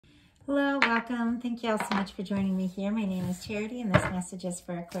Hello, welcome. Thank you all so much for joining me here. My name is Charity and this message is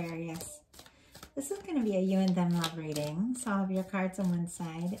for Aquarius. This is going to be a you and them love reading. So I'll have your cards on one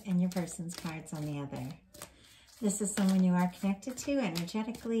side and your person's cards on the other. This is someone you are connected to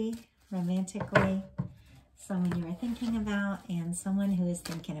energetically, romantically, someone you are thinking about, and someone who is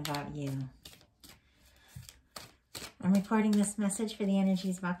thinking about you. I'm recording this message for the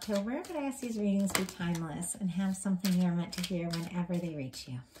energies of October, but I ask these readings be timeless and have something you're meant to hear whenever they reach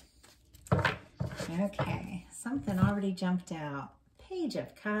you. Okay, something already jumped out. Page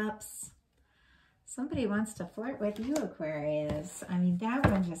of Cups. Somebody wants to flirt with you, Aquarius. I mean, that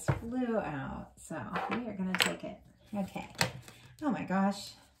one just flew out, so we are going to take it. Okay. Oh my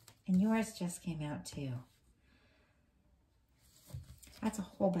gosh. And yours just came out too. That's a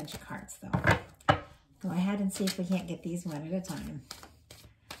whole bunch of cards, though. Go ahead and see if we can't get these one at a time.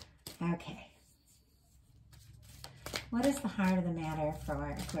 Okay. What is the heart of the matter for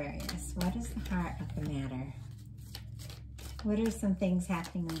Aquarius? What is the heart of the matter? What are some things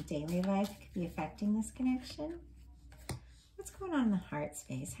happening in daily life that could be affecting this connection? What's going on in the heart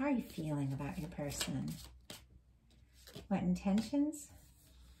space? How are you feeling about your person? What intentions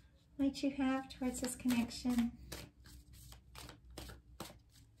might you have towards this connection?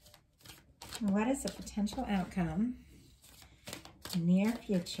 What is the potential outcome, near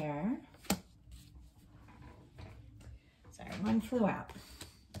future? Sorry, one flew out.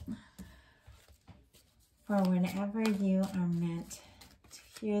 For whenever you are meant to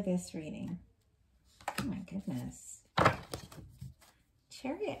hear this reading. Oh my goodness.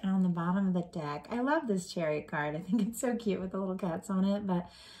 Chariot on the bottom of the deck. I love this Chariot card. I think it's so cute with the little cats on it, but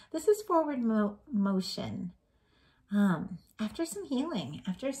this is forward motion. After some healing,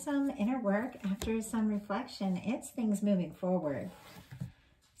 after some inner work, after some reflection, it's things moving forward.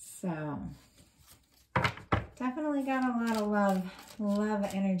 So definitely got a lot of love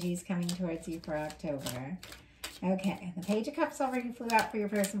energies coming towards you for October. Okay, the Page of Cups already flew out for your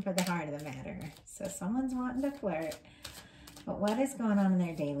person for the heart of the matter. So someone's wanting to flirt. But what is going on in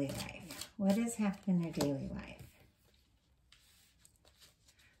their daily life? What is happening in their daily life?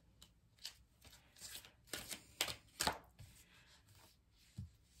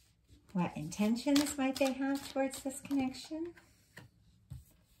 What intentions might they have towards this connection?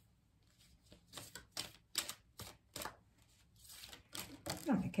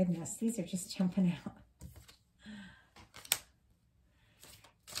 Oh my goodness, these are just jumping out.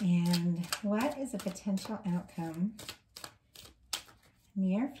 And what is a potential outcome?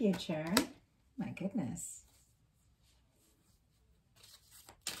 Near future. My goodness.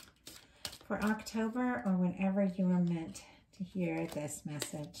 For October or whenever you are meant to hear this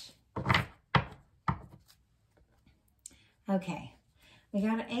message. Okay, we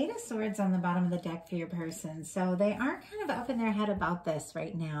got an 8 of Swords on the bottom of the deck for your person. So they are kind of up in their head about this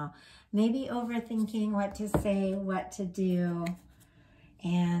right now. Maybe overthinking what to say, what to do.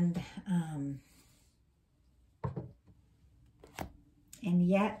 And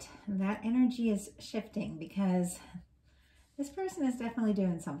yet that energy is shifting because this person is definitely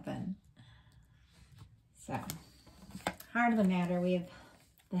doing something. So, heart of the matter, we have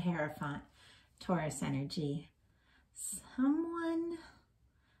the Hierophant, Taurus energy. Someone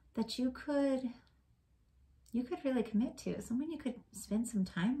that you could really commit to, someone you could spend some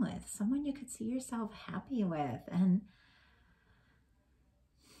time with, someone you could see yourself happy with, and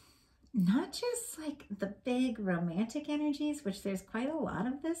not just like the big romantic energies, which there's quite a lot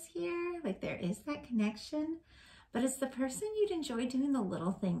of this here, like there is that connection, but it's the person you'd enjoy doing the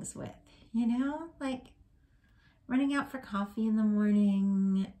little things with, you know, like running out for coffee in the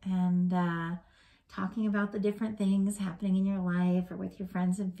morning and talking about the different things happening in your life or with your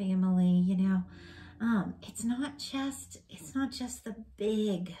friends and family, you know. It's not just the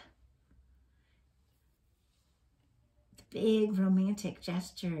big romantic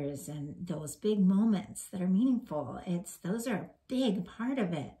gestures and those big moments that are meaningful. Those are a big part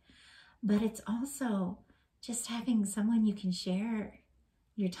of it, but it's also just having someone you can share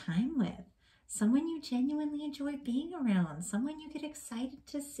your time with, someone you genuinely enjoy being around, someone you get excited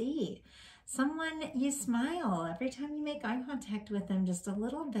to see, someone you smile every time you make eye contact with them just a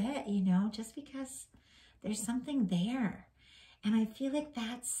little bit, you know, just because there's something there. And I feel like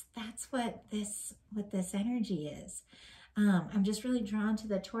that's what this energy is. I'm just really drawn to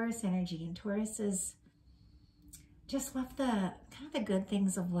the Taurus energy, and Taurus is just love the kind of the good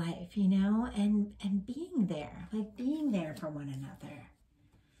things of life, you know, and being there, like being there for one another.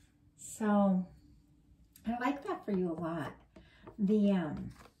 So I like that for you a lot.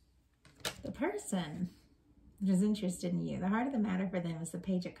 The person that is interested in you, the heart of the matter for them is the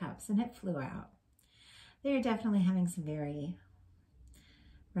Page of Cups, and it flew out. They're definitely having some very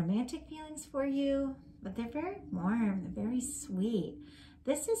romantic feelings for you, but they're very warm, they're very sweet.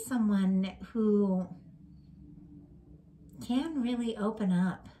 This is someone who can really open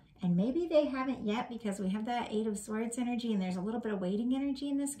up, and maybe they haven't yet because we have that 8 of Swords energy and there's a little bit of waiting energy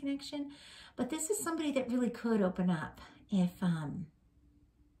in this connection, but this is somebody that really could open up if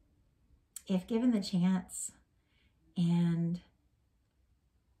given the chance, and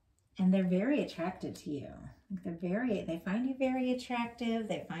they're very attracted to you. They find you very attractive,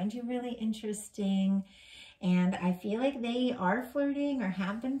 they find you really interesting, and I feel like they are flirting or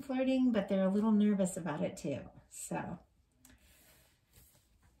have been flirting, but they're a little nervous about it too. So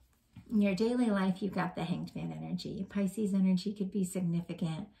in your daily life, you've got the Hanged Man energy. Pisces energy could be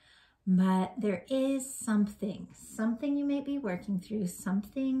significant, but there is something you may be working through,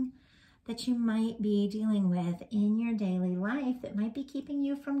 something that you might be dealing with in your daily life that might be keeping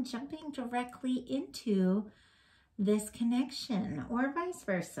you from jumping directly into this connection, or vice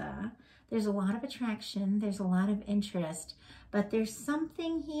versa. There's a lot of attraction, there's a lot of interest, but there's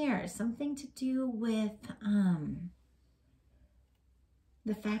something here, something to do with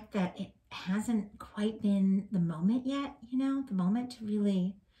the fact that it hasn't quite been the moment yet, you know, the moment to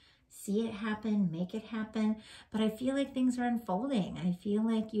really see it happen, make it happen. But I feel like things are unfolding. I feel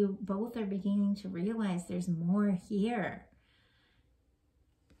like you both are beginning to realize there's more here.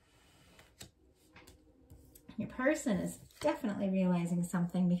 Your person is definitely realizing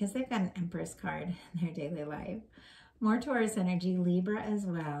something because they've got an Empress card in their daily life. More Taurus energy, Libra as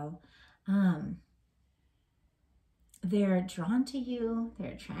well. They're drawn to you,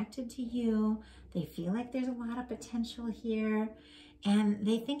 they're attracted to you, they feel like there's a lot of potential here, and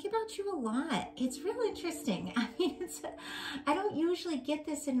they think about you a lot. It's real interesting. I mean, I don't usually get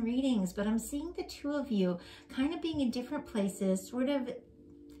this in readings, but I'm seeing the two of you kind of being in different places, sort of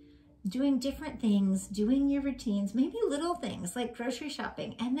doing different things, doing your routines, maybe little things like grocery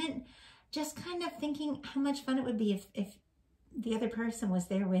shopping, and then just kind of thinking how much fun it would be if the other person was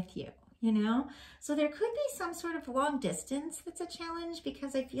there with you. You know, so there could be some sort of long distance that's a challenge,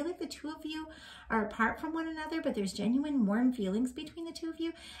 because I feel like the two of you are apart from one another, but there's genuine warm feelings between the two of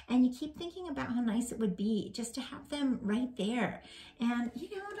you, and you keep thinking about how nice it would be just to have them right there, and you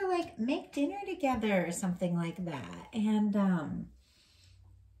know, to like make dinner together or something like that. And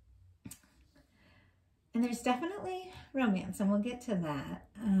there's definitely romance, and we'll get to that.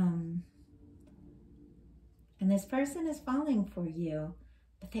 And this person is falling for you,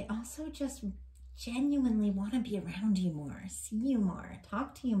 but they also just genuinely want to be around you more, see you more,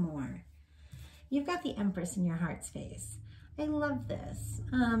 talk to you more. You've got the Empress in your heart space. I love this.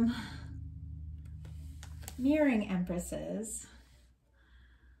 Mirroring Empresses.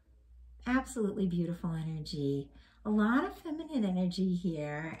 Absolutely beautiful energy. A lot of feminine energy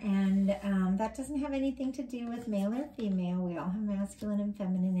here, and that doesn't have anything to do with male or female. We all have masculine and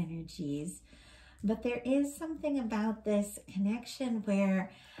feminine energies. But there is something about this connection where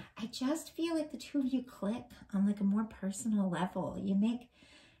I just feel like the two of you click on like a more personal level. You make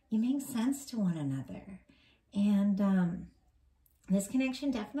sense to one another. And this connection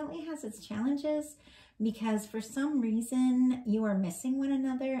definitely has its challenges, because for some reason you are missing one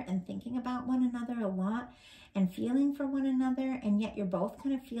another and thinking about one another a lot and feeling for one another, and yet you're both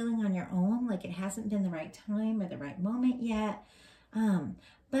kind of feeling on your own, like it hasn't been the right time or the right moment yet.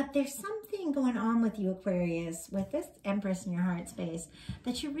 But there's something going on with you, Aquarius, with this Empress in your heart space,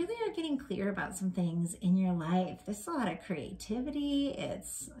 that you really are getting clear about some things in your life. There's a lot of creativity.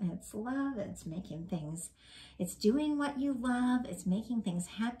 It's love. It's making things, it's doing what you love. It's making things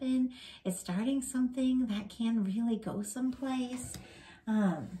happen. It's starting something that can really go someplace.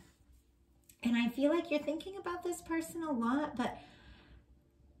 And I feel like you're thinking about this person a lot, but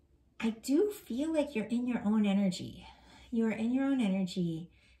I do feel like you're in your own energy. You are in your own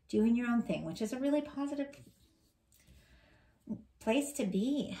energy, doing your own thing, which is a really positive place to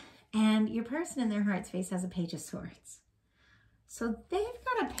be. And your person in their heart space has a Page of Swords. So they've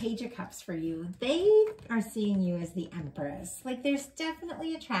got a Page of Cups for you. They are seeing you as the Empress. Like, there's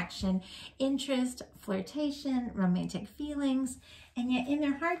definitely attraction, interest, flirtation, romantic feelings. And yet in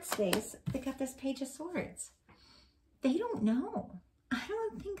their heart space, they got this Page of Swords. They don't know. I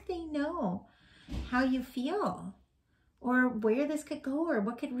don't think they know how you feel, or where this could go, or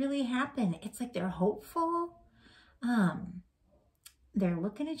what could really happen. It's like they're hopeful. They're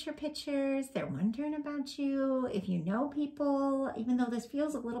looking at your pictures. They're wondering about you. If you know people, even though this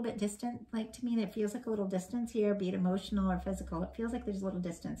feels a little bit distant, like to me, that feels like a little distance here, be it emotional or physical. It feels like there's a little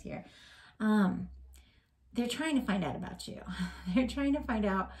distance here. They're trying to find out about you. They're trying to find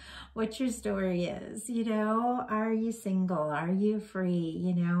out what your story is. You know, are you single? Are you free?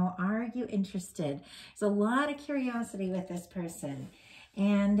 You know, are you interested? There's a lot of curiosity with this person.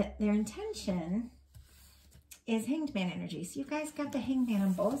 And their intention is Hanged Man energy. So you guys got the Hanged Man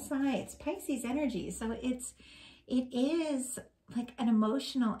on both sides, Pisces energy. So it is like an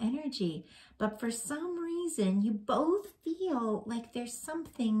emotional energy, but for some reason you both feel like there's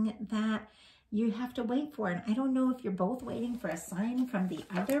something that you have to wait for. And I don't know if you're both waiting for a sign from the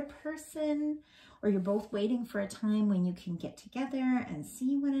other person, or you're both waiting for a time when you can get together and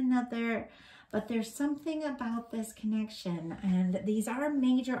see one another. But there's something about this connection, and these are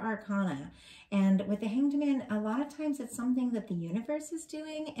major arcana. And with the Hanged Man, a lot of times it's something that the universe is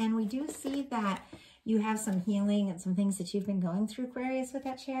doing, and we do see that you have some healing and some things that you've been going through, Aquarius, with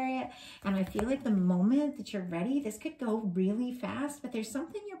that Chariot. And I feel like the moment that you're ready, this could go really fast, but there's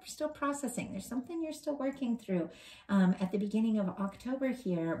something you're still processing. There's something you're still working through at the beginning of October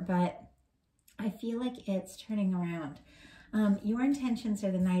here, but I feel like it's turning around. Your intentions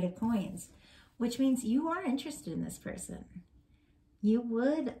are the Knight of Coins, which means you are interested in this person. You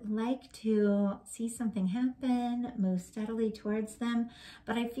would like to see something happen, move steadily towards them,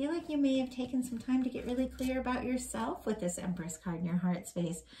 but I feel like you may have taken some time to get really clear about yourself with this Empress card in your heart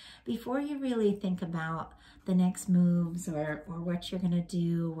space before you really think about the next moves or what you're going to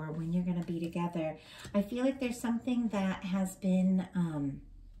do or when you're going to be together. I feel like there's something that has been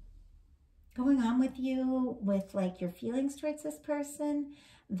going on with you, with like your feelings towards this person,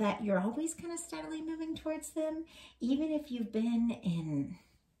 that you're always kind of steadily moving towards them, even if you've been in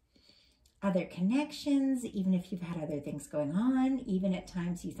other connections, even if you've had other things going on, even at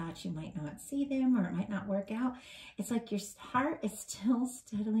times you thought you might not see them or it might not work out. It's like your heart is still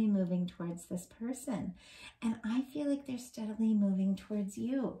steadily moving towards this person. And I feel like they're steadily moving towards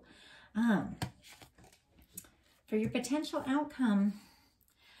you. For your potential outcome,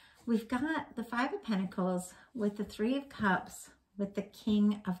 we've got the Five of Pentacles with the Three of Cups, with the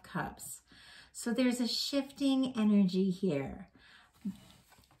King of Cups. So there's a shifting energy here.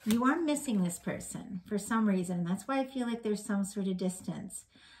 You are missing this person for some reason. That's why I feel like there's some sort of distance.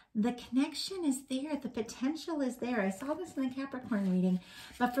 The connection is there. The potential is there. I saw this in the Capricorn reading,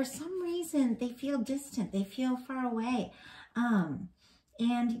 but for some reason they feel distant. They feel far away.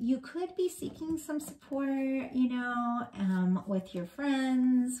 And you could be seeking some support, you know, with your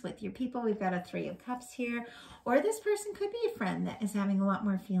friends, with your people. We've got a Three of Cups here. Or this person could be a friend that is having a lot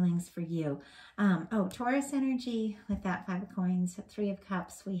more feelings for you. Oh, Taurus energy with that Five of Coins, Three of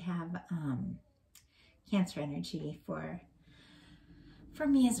Cups. We have Cancer energy for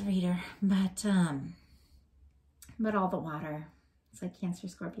me as a reader. But all the water. It's like Cancer,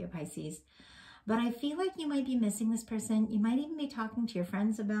 Scorpio, Pisces. But I feel like you might be missing this person. You might even be talking to your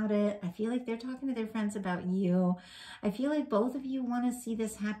friends about it. I feel like they're talking to their friends about you. I feel like both of you want to see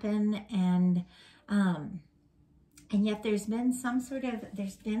this happen, and yet there's been some sort of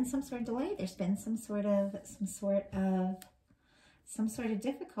delay. There's been some sort of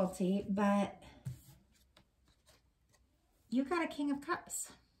difficulty, but you got a King of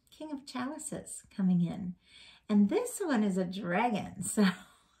Cups, King of Chalices coming in, and this one is a dragon. So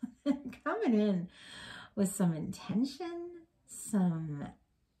coming in with some intention, some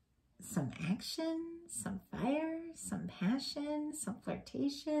action, some fire, some passion, some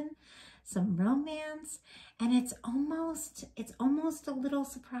flirtation, some romance. And it's almost a little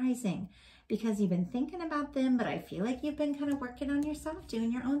surprising because you've been thinking about them, but I feel like you've been kind of working on yourself,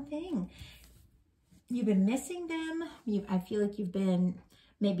 doing your own thing. You've been missing them. I feel like you've been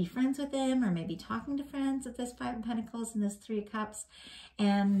maybe friends with them, or maybe talking to friends with this Five of Pentacles and this Three of Cups,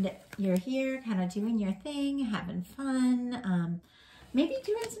 and you're here kind of doing your thing, having fun, maybe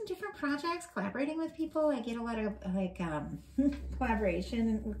doing some different projects, collaborating with people. I get a lot of like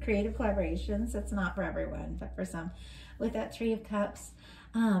collaboration, creative collaborations. That's not for everyone, but for some, with that Three of Cups.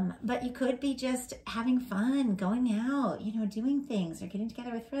 But you could be just having fun, going out, you know, doing things, or getting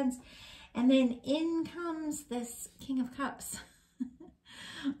together with friends. And then in comes this King of Cups.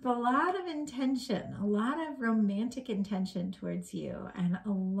 A lot of intention, a lot of romantic intention towards you, and a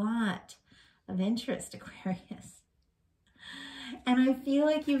lot of interest, Aquarius. And I feel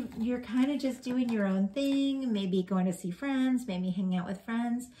like you're kind of just doing your own thing, maybe going to see friends, maybe hanging out with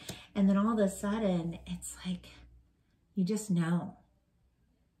friends, and then all of a sudden, it's like, you just know.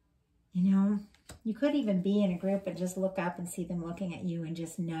 You know, you could even be in a group and just look up and see them looking at you and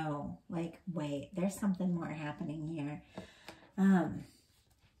just know, like, wait, there's something more happening here.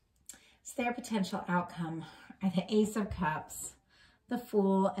 So their potential outcome are the Ace of Cups, the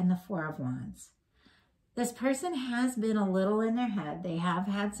Fool, and the Four of Wands. This person has been a little in their head. They have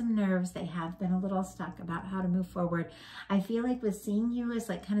had some nerves. They have been a little stuck about how to move forward. I feel like with seeing you as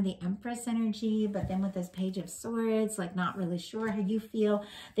like kind of the Empress energy, but then with this Page of Swords, like not really sure how you feel.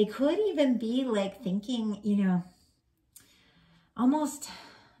 They could even be like thinking, you know, almost,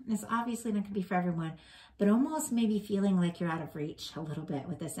 it's obviously not going to be for everyone, but almost maybe feeling like you're out of reach a little bit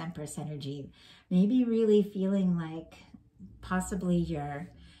with this Empress energy. Maybe really feeling like possibly you're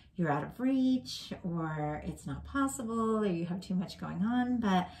out of reach, or it's not possible, or you have too much going on,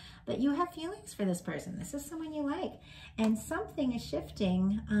 but you have feelings for this person. This is someone you like, and something is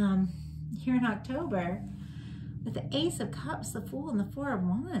shifting here in October with the Ace of Cups, the Fool, and the Four of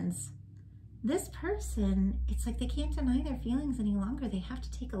Wands. This person, it's like they can't deny their feelings any longer. They have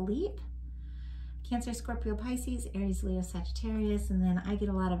to take a leap. Cancer, Scorpio, Pisces, Aries, Leo, Sagittarius, and then I get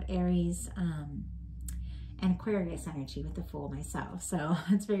a lot of Aries and Aquarius energy with the Fool myself. So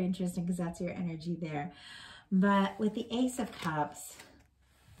it's very interesting because that's your energy there. But with the Ace of Cups,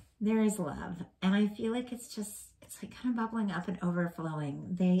 there is love. And I feel like it's like kind of bubbling up and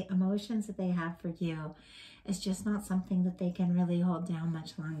overflowing. The emotions that they have for you is just not something that they can really hold down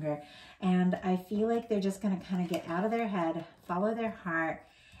much longer. And I feel like they're just going to kind of get out of their head, follow their heart,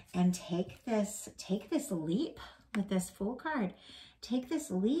 and take this leap with this Fool card. Take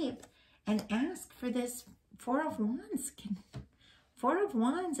this leap and ask for this Four of Wands. Four of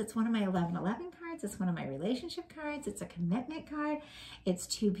Wands, it's one of my 1111 cards. It's one of my relationship cards. It's a commitment card. It's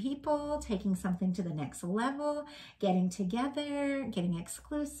two people taking something to the next level, getting together, getting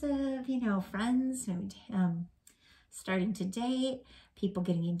exclusive, you know, friends, starting to date, people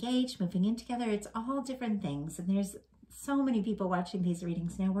getting engaged, moving in together. It's all different things. And there's so many people watching these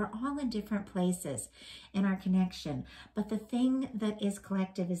readings now. We're all in different places in our connection. But the thing that is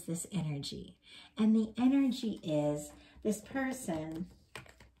collective is this energy. And the energy is this person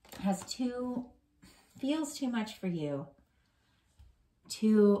feels too much for you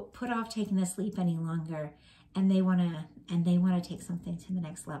to put off taking this leap any longer. And they want to take something to the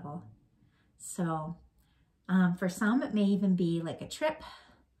next level. So for some, it may even be like a trip.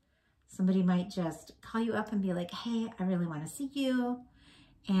 Somebody might just call you up and be like, hey, I really want to see you.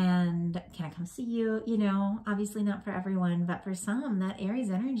 And can I come see you? You know, obviously not for everyone, but for some, that Aries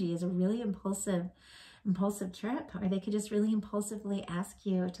energy is a really impulsive trip. Or they could just really impulsively ask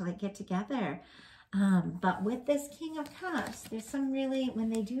you to like get together. But with this King of Cups, there's some really, when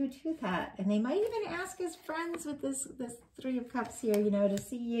they do that, and they might even ask as friends with this Three of Cups here, you know, to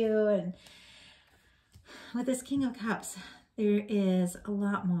see you. And with this King of Cups, there is a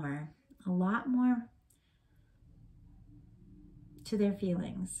lot more to their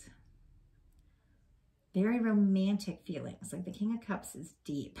feelings. Very romantic feelings. Like the King of Cups is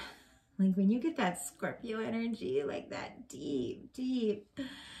deep. Like when you get that Scorpio energy, like that deep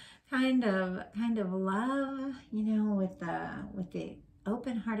kind of love, you know, with the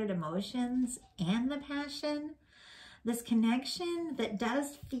open-hearted emotions and the passion. This connection that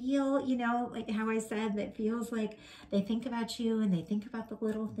does feel, you know, like how I said, that feels like they think about you and they think about the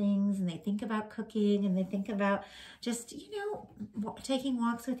little things and they think about cooking and they think about just, you know, taking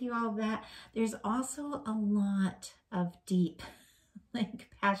walks with you, all of that. There's also a lot of deep,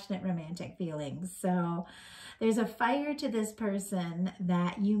 like passionate romantic feelings. So there's a fire to this person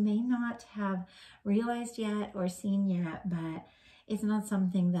that you may not have realized yet or seen yet, but it's not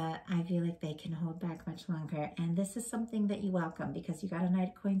something that I feel like they can hold back much longer. And this is something that you welcome because you got a Knight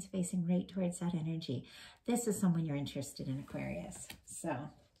of Coins facing right towards that energy. This is someone you're interested in, Aquarius. So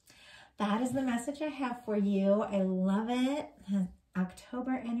that is the message I have for you. I love it.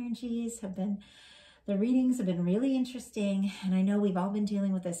 October energies have been, the readings have been really interesting. And I know we've all been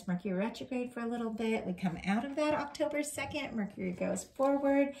dealing with this Mercury retrograde for a little bit. We come out of that October 2nd. Mercury goes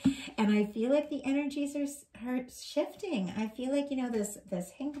forward. And I feel like the energies are shifting. I feel like, you know, this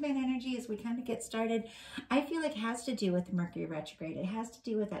Hangman energy as we kind of get started, I feel like has to do with the Mercury retrograde. It has to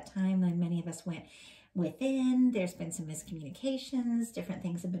do with that time when many of us went within. There's been some miscommunications. Different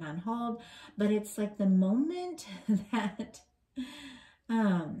things have been on hold. But it's like the moment that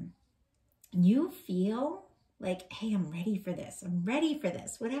you feel like, hey, I'm ready for this. I'm ready for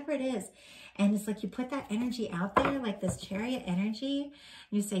this, whatever it is. And it's like you put that energy out there, like this Chariot energy. And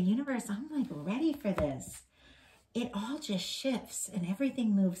you say, universe, I'm like ready for this. It all just shifts and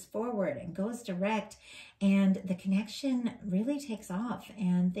everything moves forward and goes direct. And the connection really takes off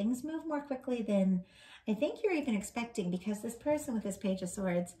and things move more quickly than I think you're even expecting, because this person with this Page of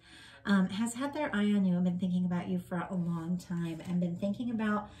Swords has had their eye on you and been thinking about you for a long time and been thinking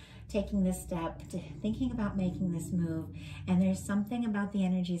about taking this step, thinking about making this move. And there's something about the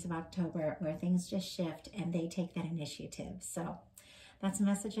energies of October where things just shift and they take that initiative. So that's a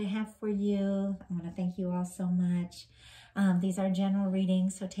message I have for you. I want to thank you all so much. These are general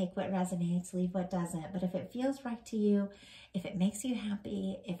readings, so take what resonates, leave what doesn't. But if it feels right to you, if it makes you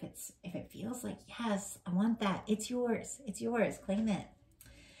happy, if it feels like, yes, I want that, it's yours. It's yours. Claim it.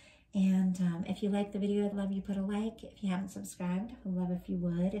 And if you like the video, I'd love you put a like. If you haven't subscribed, I'd love if you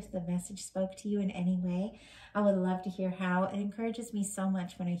would. If the message spoke to you in any way, I would love to hear how. It encourages me so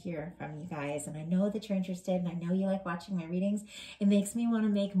much when I hear from you guys. And I know that you're interested, and I know you like watching my readings. It makes me want to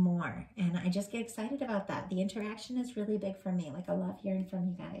make more. And I just get excited about that. The interaction is really big for me. Like, I love hearing from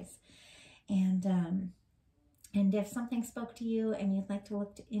you guys. And if something spoke to you and you'd like to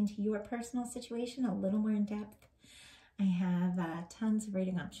look into your personal situation a little more in depth, I have tons of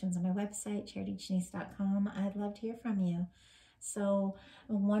reading options on my website, charityjanice.com. I'd love to hear from you. So,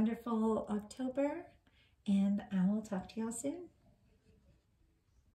 a wonderful October, and I will talk to y'all soon.